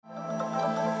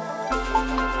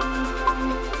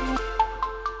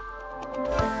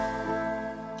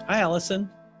Allison.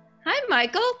 Hi,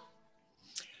 Michael.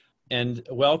 And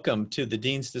welcome to the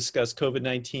Deans Discuss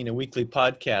COVID-19, a weekly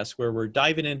podcast where we're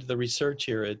diving into the research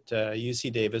here at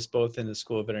UC Davis, both in the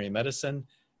School of Veterinary Medicine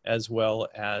as well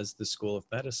as the School of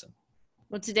Medicine.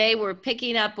 Well, today we're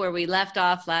picking up where we left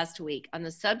off last week on the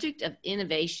subject of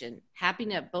innovation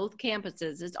happening at both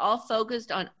campuses. It's all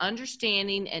focused on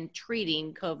understanding and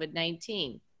treating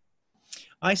COVID-19.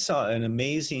 I saw an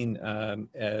amazing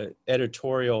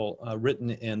editorial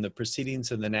written in the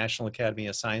Proceedings of the National Academy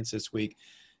of Science this week.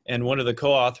 And one of the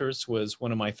co-authors was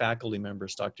one of my faculty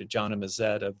members, Dr. Jana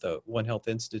Mazet of the One Health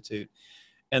Institute.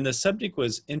 And the subject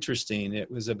was interesting.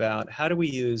 It was about how do we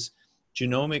use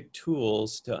genomic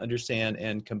tools to understand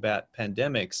and combat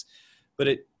pandemics, but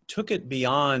it took it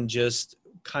beyond just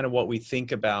kind of what we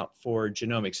think about for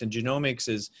genomics. And genomics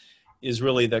is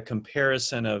really the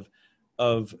comparison of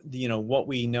what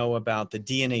we know about the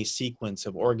DNA sequence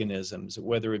of organisms,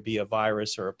 whether it be a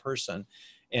virus or a person,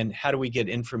 and how do we get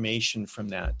information from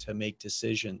that to make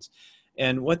decisions.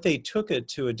 And what they took it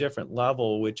to a different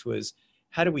level, which was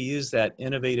how do we use that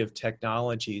innovative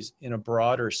technologies in a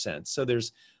broader sense. So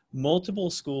there's multiple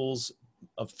schools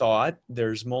of thought,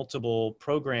 there's multiple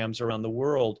programs around the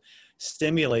world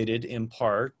stimulated in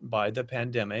part by the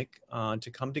pandemic to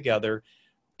come together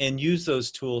and use those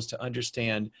tools to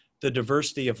understand the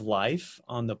diversity of life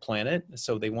on the planet.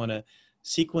 So they want to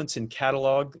sequence and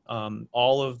catalog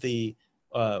all of the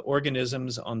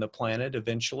organisms on the planet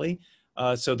eventually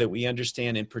so that we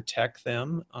understand and protect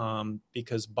them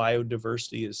because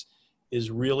biodiversity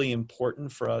is really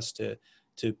important for us to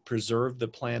preserve the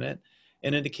planet.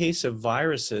 And in the case of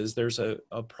viruses, there's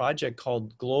a project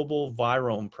called Global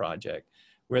Virome Project,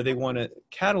 where they want to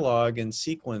catalog and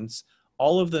sequence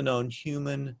all of the known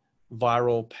human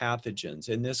viral pathogens.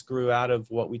 And this grew out of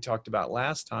what we talked about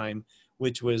last time,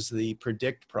 which was the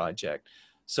PREDICT project.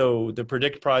 So the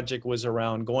PREDICT project was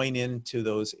around going into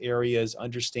those areas,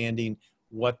 understanding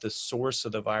what the source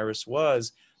of the virus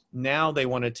was. Now they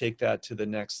want to take that to the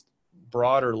next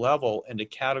broader level and to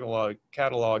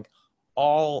catalog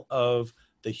all of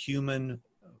the human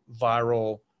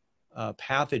viral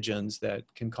pathogens that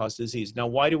can cause disease. Now,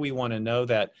 why do we want to know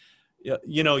that?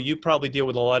 You know, you probably deal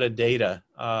with a lot of data.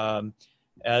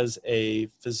 As a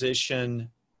physician,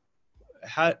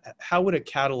 how would a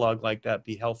catalog like that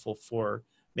be helpful for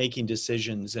making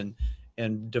decisions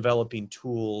and developing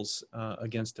tools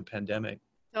against a pandemic?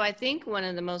 So I think one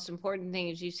of the most important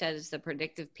things you said is the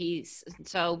predictive piece.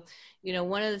 So, you know,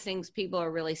 one of the things people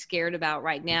are really scared about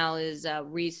right now is a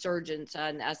resurgence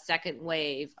on a second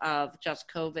wave of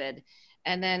just COVID.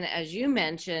 And then, as you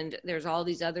mentioned, there's all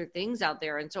these other things out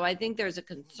there. And so I think there's a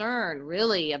concern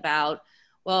really about,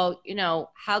 well, you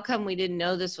know, how come we didn't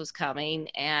know this was coming?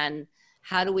 And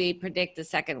how do we predict the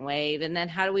second wave? And then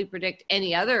how do we predict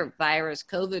any other virus,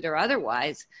 COVID or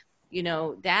otherwise? You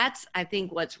know, that's, I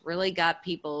think, what's really got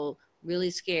people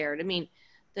really scared. I mean,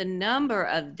 the number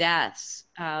of deaths,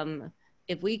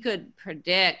 if we could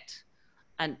predict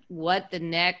what the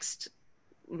next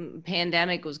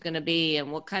pandemic was going to be and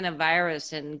what kind of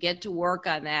virus and get to work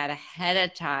on that ahead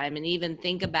of time and even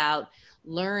think about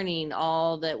learning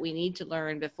all that we need to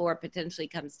learn before it potentially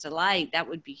comes to light, that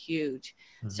would be huge.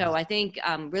 Mm-hmm. So I think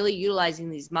really utilizing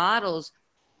these models,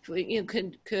 you know,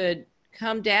 could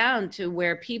come down to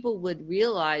where people would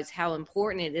realize how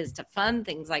important it is to fund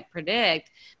things like PREDICT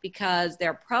because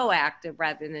they're proactive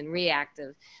rather than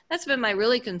reactive. That's been my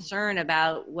really concern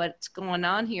about what's going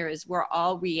on here is we're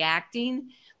all reacting,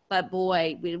 but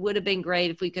boy, it would have been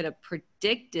great if we could have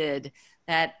predicted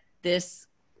that this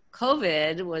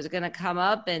COVID was going to come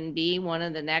up and be one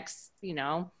of the next, you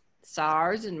know,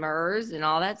 SARS and MERS and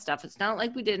all that stuff. It's not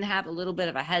like we didn't have a little bit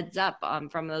of a heads up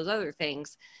from those other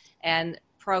things. And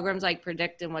programs like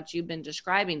PREDICT and what you've been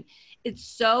describing, it's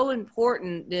so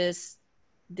important, this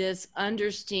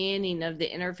understanding of the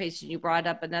interface. And you brought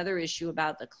up another issue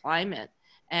about the climate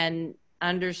and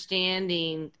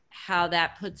understanding how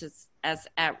that puts us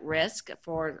at risk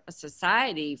for a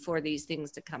society for these things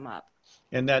to come up.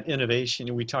 And that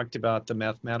innovation, we talked about the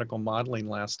mathematical modeling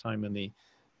last time and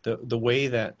the way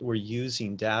that we're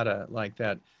using data like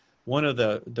that. One of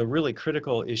the really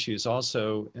critical issues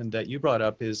also, and that you brought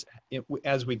up, is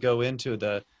as we go into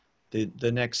the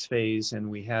next phase and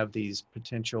we have these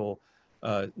potential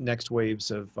next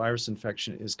waves of virus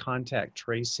infection, is contact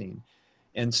tracing.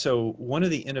 And so one of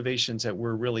the innovations that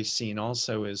we're really seeing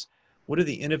also is what are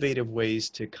the innovative ways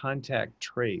to contact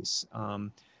trace?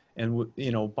 And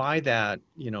you know, by that,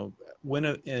 you know, when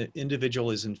an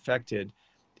individual is infected,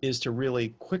 is to really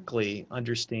quickly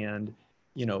understand,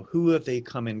 you know, who have they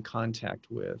come in contact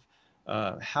with?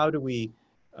 How do we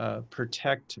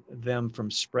protect them from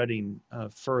spreading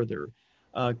further.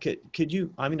 Could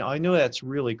you, I mean, I know that's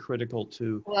really critical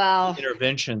to Well,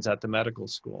 interventions at the medical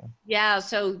school. yeah,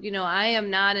 so I am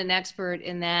not an expert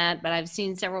in that, but I've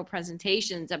seen several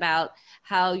presentations about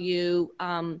how you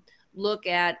look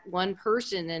at one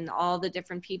person and all the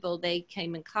different people they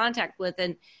came in contact with.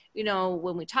 And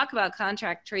when we talk about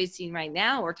contact tracing right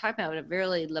now, we're talking about a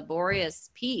very laborious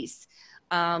piece.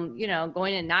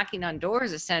 Going and knocking on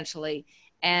doors essentially,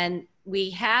 and we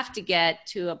have to get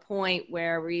to a point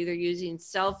where we're either using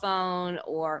cell phone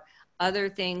or other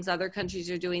things. Other countries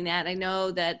are doing that. I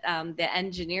know that the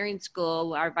engineering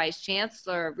school, our vice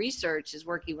chancellor of research, is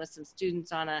working with some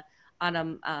students on a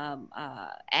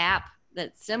app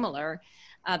that's similar,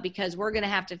 because we're going to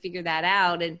have to figure that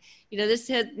out. And this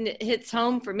hits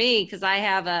home for me because I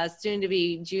have a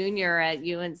soon-to-be junior at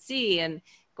UNC, and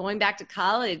going back to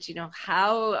college.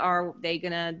 How are they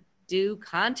going to do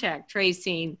contact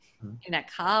tracing in a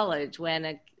college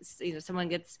when someone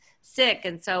gets sick?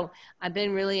 And so I've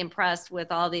been really impressed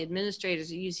with all the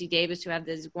administrators at UC Davis who have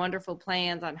these wonderful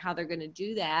plans on how they're going to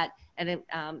do that. And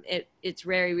it's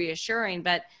very reassuring,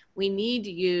 but we need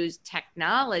to use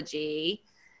technology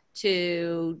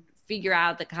to figure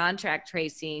out the contact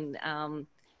tracing. And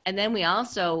then we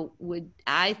also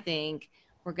I think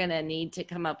we're going to need to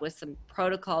come up with some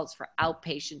protocols for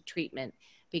outpatient treatment,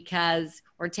 because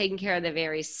we're taking care of the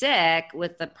very sick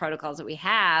with the protocols that we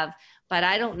have. But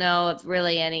I don't know if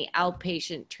really any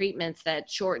outpatient treatments that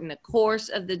shorten the course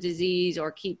of the disease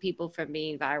or keep people from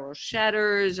being viral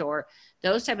shedders or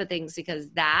those type of things, because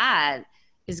that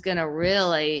is going to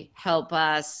really help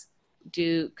us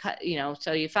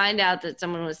so you find out that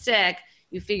someone was sick,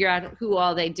 you figure out who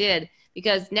all they did,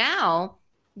 because now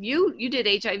you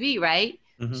did HIV, right?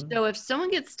 Mm-hmm. So if someone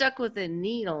gets stuck with a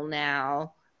needle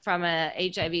now from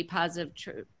a HIV positive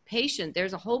patient,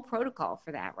 there's a whole protocol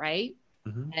for that, right?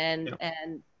 Mm-hmm. And Yeah.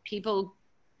 and people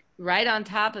right on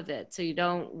top of it, so you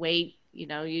don't wait.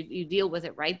 You deal with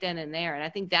it right then and there. And I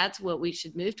think that's what we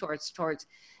should move towards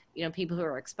people who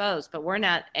are exposed. But we're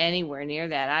not anywhere near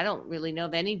that. I don't really know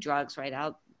of any drugs right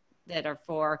out that are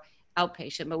for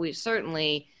outpatient, but we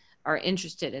certainly are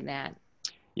interested in that.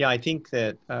 Yeah, I think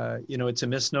that it's a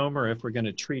misnomer if we're going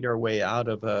to treat our way out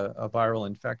of a viral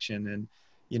infection. And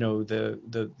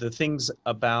the things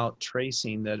about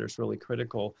tracing that is really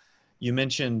critical. You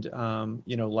mentioned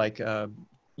like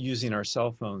using our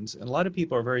cell phones, and a lot of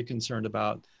people are very concerned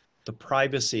about the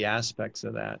privacy aspects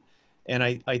of that. And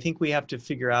I think we have to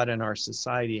figure out in our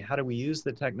society, how do we use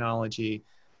the technology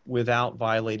without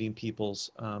violating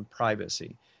people's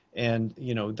privacy? And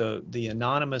the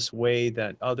anonymous way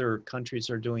that other countries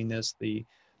are doing this, the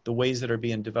ways that are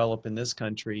being developed in this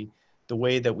country, the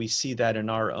way that we see that in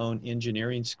our own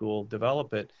engineering school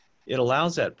develop it, it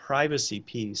allows that privacy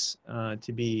piece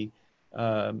to be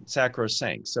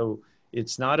sacrosanct. So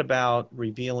it's not about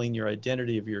revealing your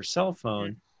identity of your cell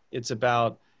phone. It's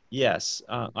about, yes,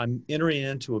 I'm entering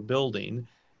into a building,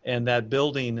 and that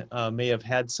building may have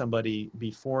had somebody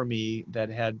before me that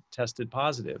had tested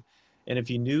positive. And if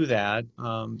you knew that,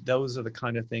 those are the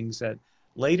kind of things that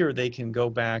later they can go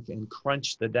back and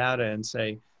crunch the data and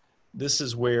say, this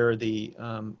is where the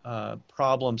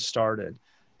problem started.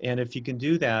 And if you can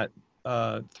do that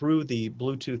through the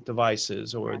Bluetooth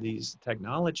devices or these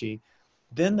technology,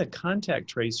 then the contact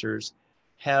tracers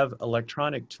have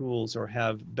electronic tools or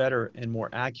have better and more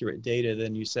accurate data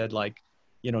than you said, like,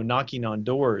 knocking on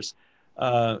doors.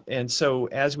 And so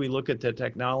as we look at the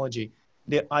technology,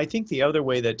 I think the other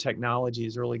way that technology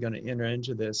is really going to enter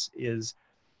into this is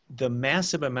the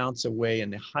massive amounts of way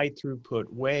and the high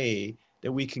throughput way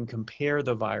that we can compare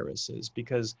the viruses.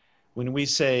 Because when we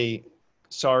say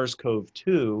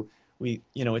SARS-CoV-2,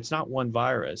 it's not one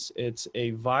virus. It's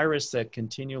a virus that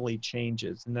continually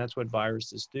changes, and that's what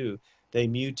viruses do. They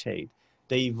mutate,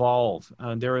 they evolve.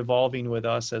 They're evolving with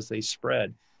us as they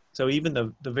spread. So even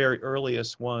the very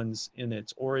earliest ones in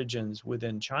its origins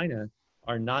within China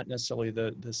are not necessarily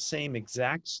the same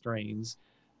exact strains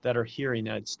that are here in the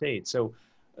United States. So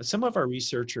some of our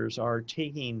researchers are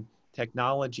taking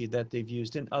technology that they've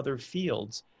used in other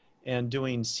fields and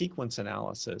doing sequence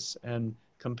analysis and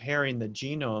comparing the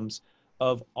genomes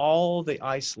of all the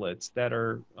isolates that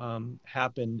are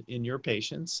happened in your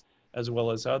patients as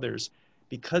well as others,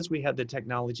 because we had the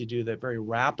technology to do that very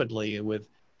rapidly with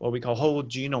what we call whole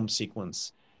genome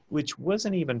sequence, which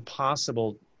wasn't even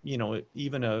possible,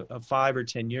 even a 5 or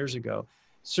 10 years ago.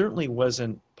 Certainly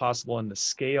wasn't possible on the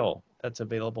scale that's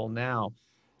available now.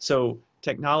 So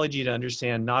technology to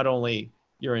understand not only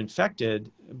you're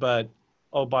infected, but,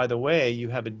 oh, by the way, you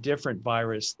have a different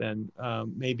virus than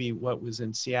maybe what was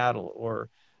in Seattle or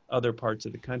other parts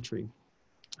of the country.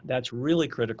 that's really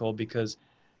critical because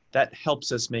that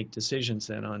helps us make decisions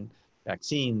then on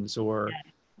vaccines or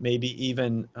maybe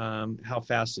even how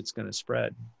fast it's going to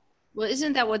spread. Well,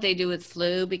 isn't that what they do with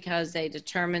flu? Because they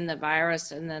determine the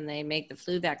virus and then they make the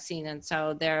flu vaccine. And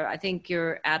so there, I think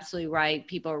you're absolutely right.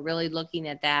 People are really looking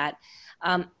at that.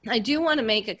 I do want to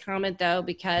make a comment though,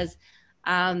 because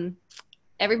um,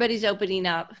 everybody's opening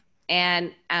up.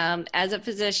 And as a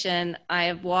physician, I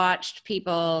have watched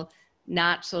people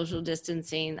not social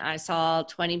distancing. I saw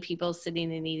 20 people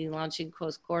sitting and eating lunch in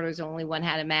close quarters. Only one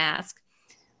had a mask.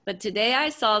 But today I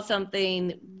saw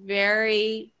something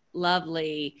very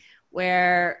lovely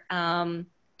where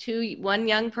one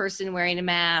young person wearing a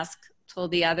mask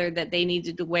told the other that they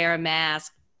needed to wear a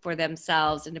mask for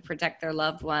themselves and to protect their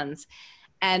loved ones.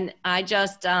 And I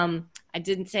just, I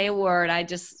didn't say a word. I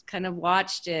just kind of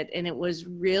watched it. And it was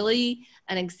really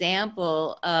an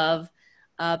example of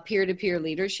peer-to-peer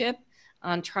leadership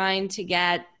on trying to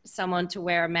get someone to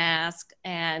wear a mask.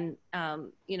 And,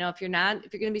 you know, if you're going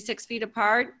to be 6 feet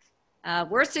apart,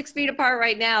 we're 6 feet apart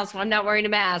right now, so I'm not wearing a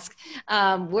mask.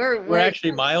 We're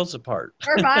actually miles apart.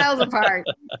 We're miles apart,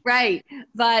 right?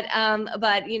 But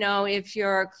you know, if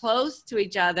you're close to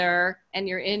each other and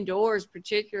you're indoors,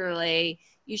 particularly,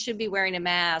 you should be wearing a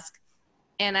mask.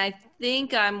 And I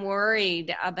think I'm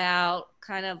worried about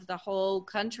kind of the whole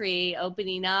country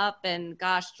opening up, and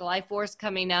gosh, July 4th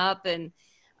coming up, and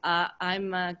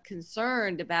I'm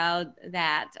concerned about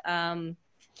that.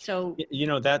 So you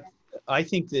know that I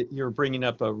think that you're bringing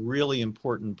up a really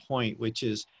important point, which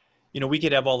is, you know, we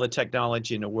could have all the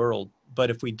technology in the world, but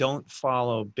if we don't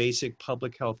follow basic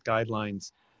public health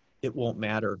guidelines, it won't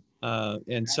matter.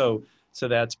 And so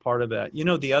that's part of that. You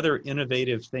know, the other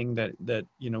innovative thing that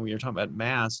you know, when you're talking about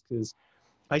masks is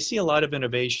I see a lot of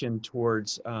innovation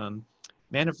towards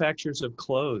manufacturers of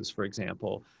clothes, for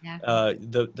example, yeah.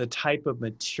 The type of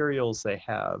materials they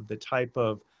have, the type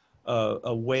of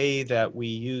a way that we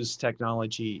use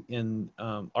technology in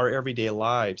our everyday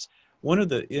lives. One of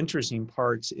the interesting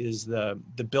parts is the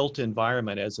built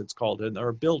environment, as it's called, in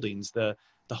our buildings, the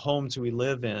homes we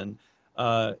live in.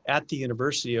 At the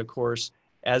university, of course,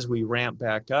 as we ramp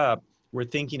back up, we're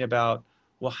thinking about,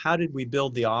 well, how did we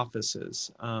build the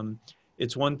offices?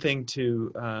 It's one thing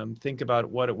to think about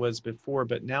what it was before,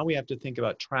 but now we have to think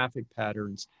about traffic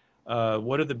patterns.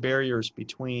 What are the barriers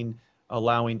between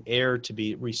allowing air to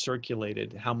be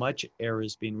recirculated? How much air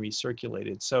is being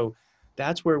recirculated? So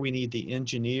that's where we need the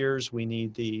engineers, we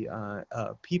need the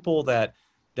people that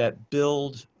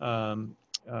build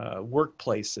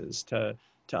workplaces to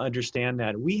understand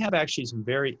that. We have actually some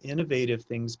very innovative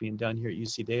things being done here at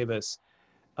UC Davis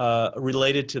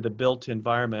related to the built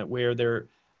environment, where they're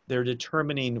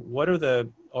determining what are the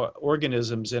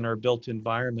organisms in our built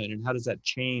environment and how does that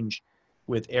change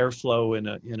with airflow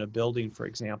in a building, for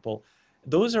example.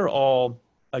 Those are all,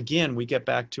 again, we get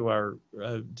back to our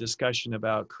discussion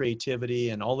about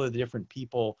creativity and all of the different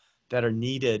people that are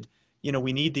needed. You know,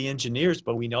 we need the engineers,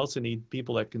 but we also need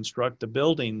people that construct the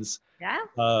buildings, Yeah.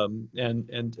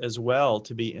 and as well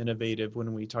to be innovative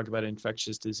when we talk about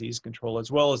infectious disease control,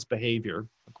 as well as behavior,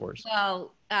 of course.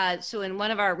 Well, so in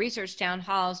one of our research town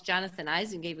halls, Jonathan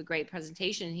Eisen gave a great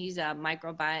presentation. He's a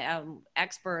microbiome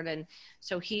expert, and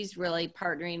so he's really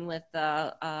partnering with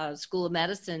the School of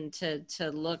Medicine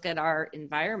to look at our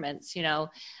environments. You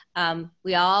know,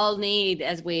 we all need,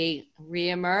 as we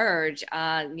reemerge,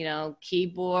 you know,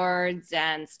 keyboards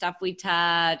and stuff we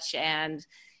touch, and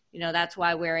you know, that's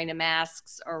why wearing a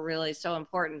masks are really so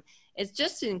important. It's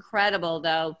just incredible,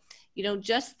 though. You know,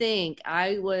 just think,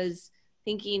 I was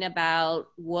thinking about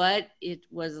what it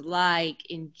was like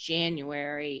in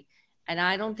January. And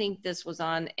I don't think this was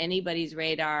on anybody's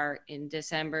radar in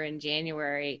December and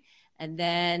January. And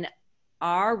then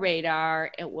our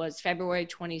radar, it was February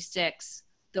 26th,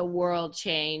 the world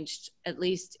changed, at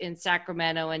least in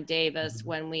Sacramento and Davis,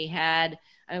 when we had,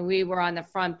 and we were on the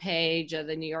front page of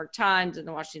the New York Times and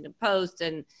the Washington Post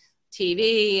and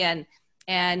TV,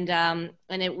 and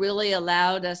it really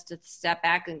allowed us to step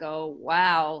back and go,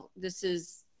 wow, this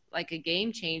is like a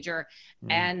game changer.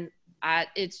 And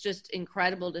it's just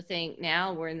incredible to think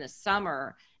now we're in the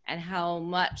summer and how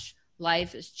much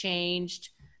life has changed,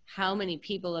 how many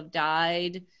people have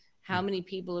died, how many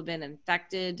people have been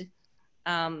infected.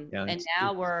 And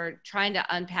now we're trying to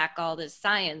unpack all this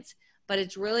science, but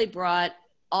it's really brought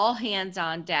all hands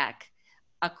on deck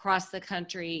across the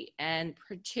country, and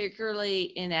particularly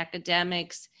in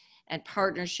academics and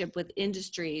partnership with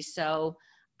industry. So,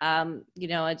 you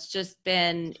know, it's just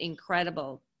been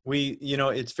incredible. You know,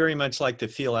 it's very much like the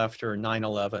feel after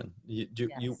 9/11.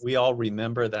 We all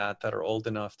remember that are old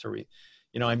enough to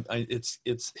you know, I'm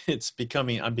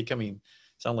becoming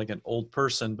sound like an old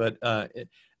person, but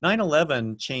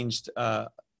 9/11 changed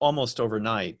almost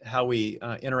overnight how we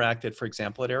interacted, for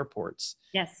example, at airports,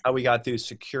 Yes. how we got through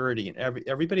security, and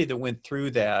everybody that went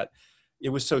through that, it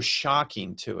was so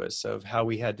shocking to us of how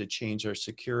we had to change our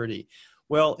security.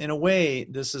 Well, in a way,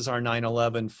 this is our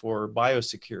 9/11 for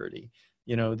biosecurity.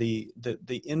 You know, the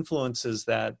influences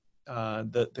that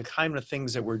the kind of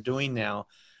things that we're doing now,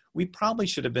 we probably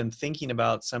should have been thinking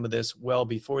about some of this well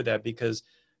before that, because,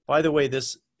 by the way,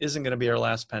 this isn't going to be our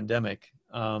last pandemic.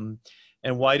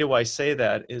 And why do I say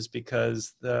that? Is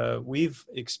because we've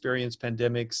experienced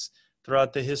pandemics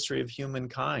throughout the history of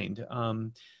humankind.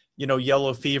 You know,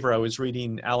 yellow fever, I was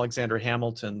reading Alexander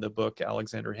Hamilton, the book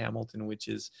Alexander Hamilton, which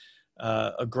is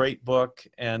a great book.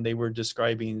 And they were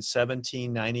describing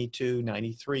 1792,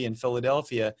 93 in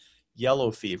Philadelphia,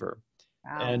 yellow fever,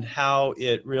 and Wow. how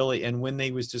it really, and when they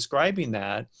was describing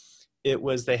that, it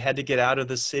was they had to get out of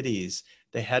the cities.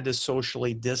 They had to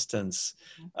socially distance.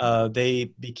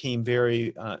 They became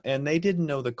very, and they didn't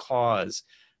know the cause.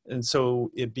 And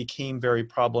so it became very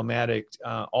problematic.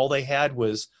 All they had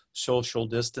was social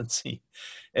distancing.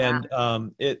 Wow.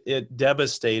 And it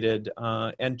devastated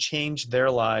and changed their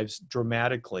lives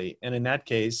dramatically. And in that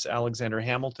case, Alexander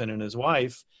Hamilton and his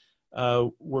wife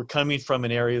were coming from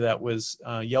an area that was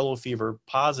yellow fever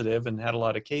positive and had a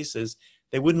lot of cases.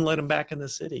 They wouldn't let them back in the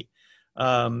city.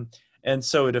 And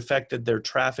so it affected their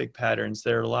traffic patterns,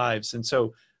 their lives. And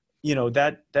so, you know,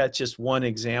 that's just one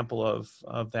example of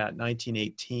that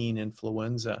 1918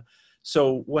 influenza.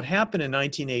 So what happened in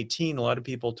 1918, a lot of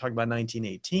people talk about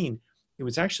 1918. It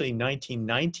was actually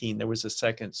 1919, there was a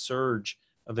second surge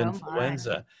of Oh my.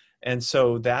 influenza. And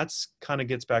so that's kind of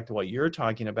gets back to what you're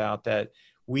talking about, that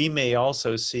we may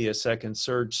also see a second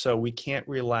surge. So we can't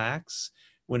relax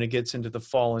when it gets into the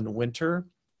fall and winter.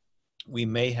 We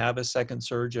may have a second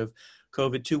surge of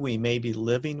COVID-2. We may be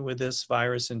living with this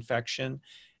virus infection,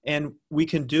 and we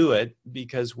can do it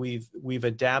because we've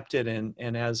adapted,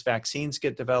 and as vaccines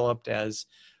get developed, as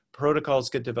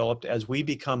protocols get developed, as we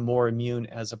become more immune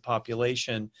as a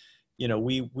population, you know,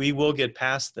 we will get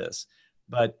past this.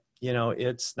 But, you know,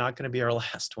 it's not going to be our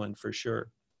last one for sure.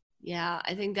 Yeah,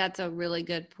 I think that's a really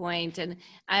good point. And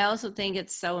I also think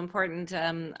it's so important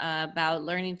about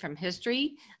learning from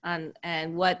history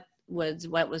and what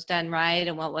was done right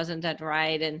and what wasn't done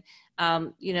right.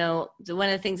 And, you know, one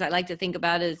of the things I like to think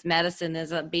about is medicine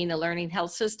as being a learning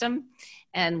health system.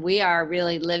 And we are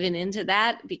really living into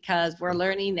that because we're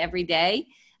learning every day.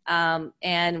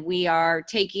 And we are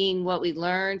taking what we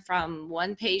learned from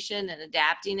one patient and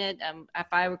adapting it. If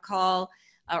I recall,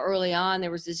 early on,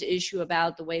 there was this issue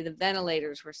about the way the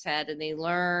ventilators were set, and they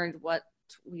learned what,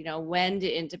 you know, when to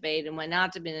intubate and when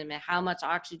not to intubate, how much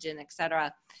oxygen,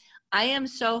 etc. I am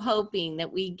so hoping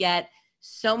that we get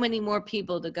so many more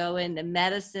people to go into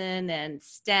medicine and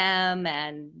STEM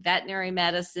and veterinary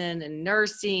medicine and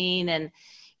nursing and,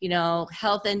 you know,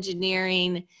 health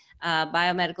engineering,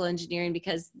 biomedical engineering,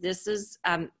 because this is,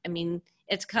 I mean,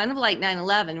 it's kind of like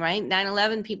 9/11, right?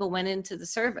 9/11, people went into the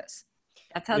service.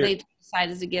 That's how You're, they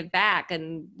decided to give back.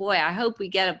 And boy, I hope we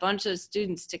get a bunch of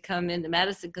students to come into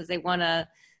medicine because they want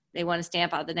to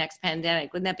stamp out the next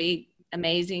pandemic. Wouldn't that be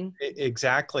amazing?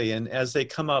 Exactly. And as they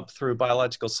come up through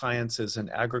biological sciences and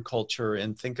agriculture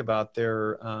and think about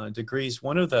their degrees,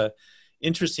 one of the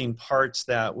interesting parts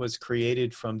that was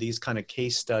created from these kind of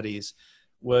case studies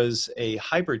was a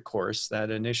hybrid course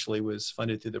that initially was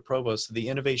funded through the provost. So the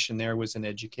innovation there was in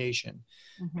education.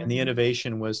 And Mm-hmm. the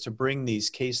innovation was to bring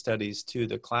these case studies to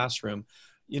the classroom.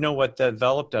 You know, what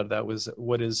developed out of that was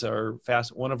what is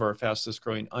one of our fastest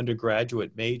growing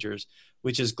undergraduate majors,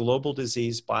 which is global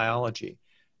disease biology.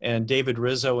 And David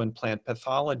Rizzo in plant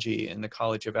pathology in the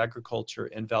College of Agriculture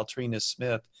and Valtrina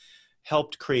Smith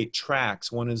helped create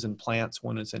tracks. One is in plants,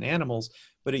 one is in animals,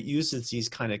 but it uses these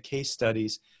kind of case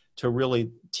studies to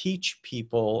really teach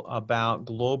people about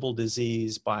global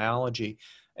disease biology.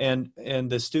 And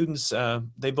the students,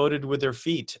 they voted with their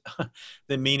feet,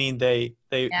 the meaning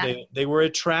Yeah. they were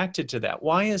attracted to that.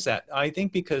 Why is that? I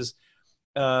think because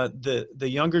the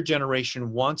younger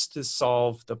generation wants to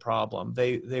solve the problem.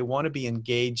 They want to be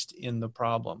engaged in the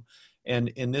problem, and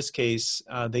in this case,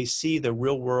 they see the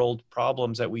real world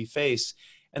problems that we face,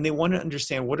 and they want to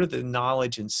understand what are the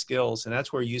knowledge and skills. And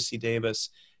that's where UC Davis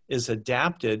is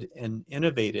adapted and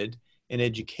innovated in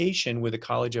education with the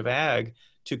College of Ag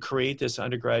to create this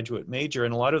undergraduate major.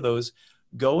 And a lot of those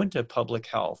go into public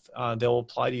health. They'll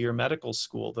apply to your medical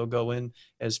school. They'll go in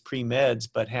as pre-meds,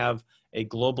 but have a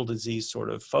global disease sort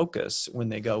of focus when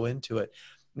they go into it.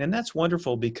 And that's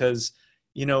wonderful because,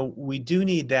 you know, we do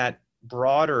need that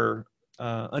broader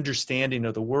understanding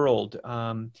of the world.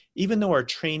 Even though our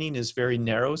training is very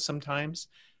narrow sometimes,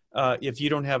 if you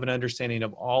don't have an understanding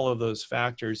of all of those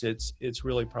factors, it's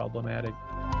really problematic.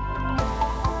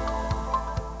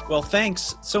 Well,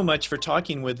 thanks so much for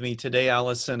talking with me today,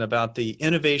 Allison, about the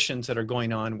innovations that are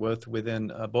going on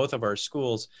within both of our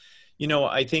schools. You know,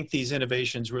 I think these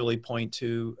innovations really point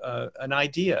to an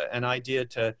idea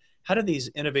to how do these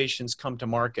innovations come to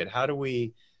market? How do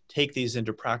we take these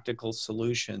into practical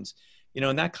solutions? You know,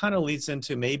 and that kind of leads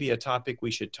into maybe a topic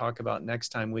we should talk about next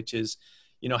time, which is,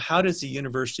 you know, how does the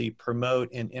university promote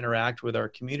and interact with our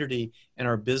community and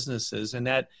our businesses? And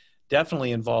that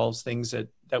definitely involves things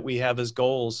that we have as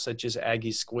goals, such as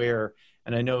Aggie Square.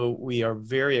 And I know we are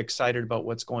very excited about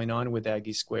what's going on with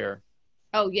Aggie Square.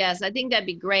 Oh, yes, I think that'd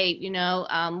be great. You know,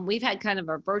 we've had kind of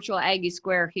a virtual Aggie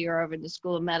Square here over in the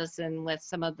School of Medicine with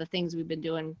some of the things we've been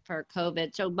doing for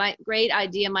COVID. So great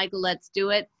idea, Michael. Let's do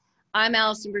it. I'm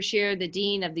Allison Brashear, the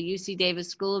Dean of the UC Davis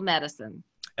School of Medicine.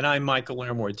 And I'm Michael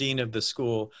Larimore, Dean of the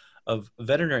School of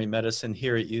Veterinary Medicine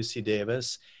here at UC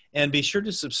Davis. And be sure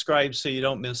to subscribe so you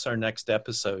don't miss our next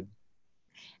episode.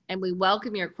 And we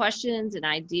welcome your questions and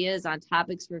ideas on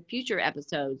topics for future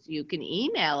episodes. You can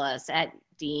email us at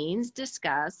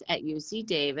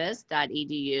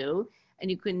deansdiscuss@ucdavis.edu.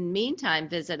 And you can, meantime,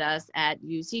 visit us at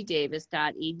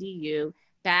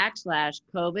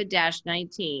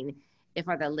ucdavis.edu/COVID-19 if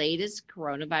are the latest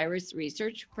coronavirus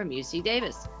research from UC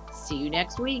Davis. See you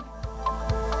next week.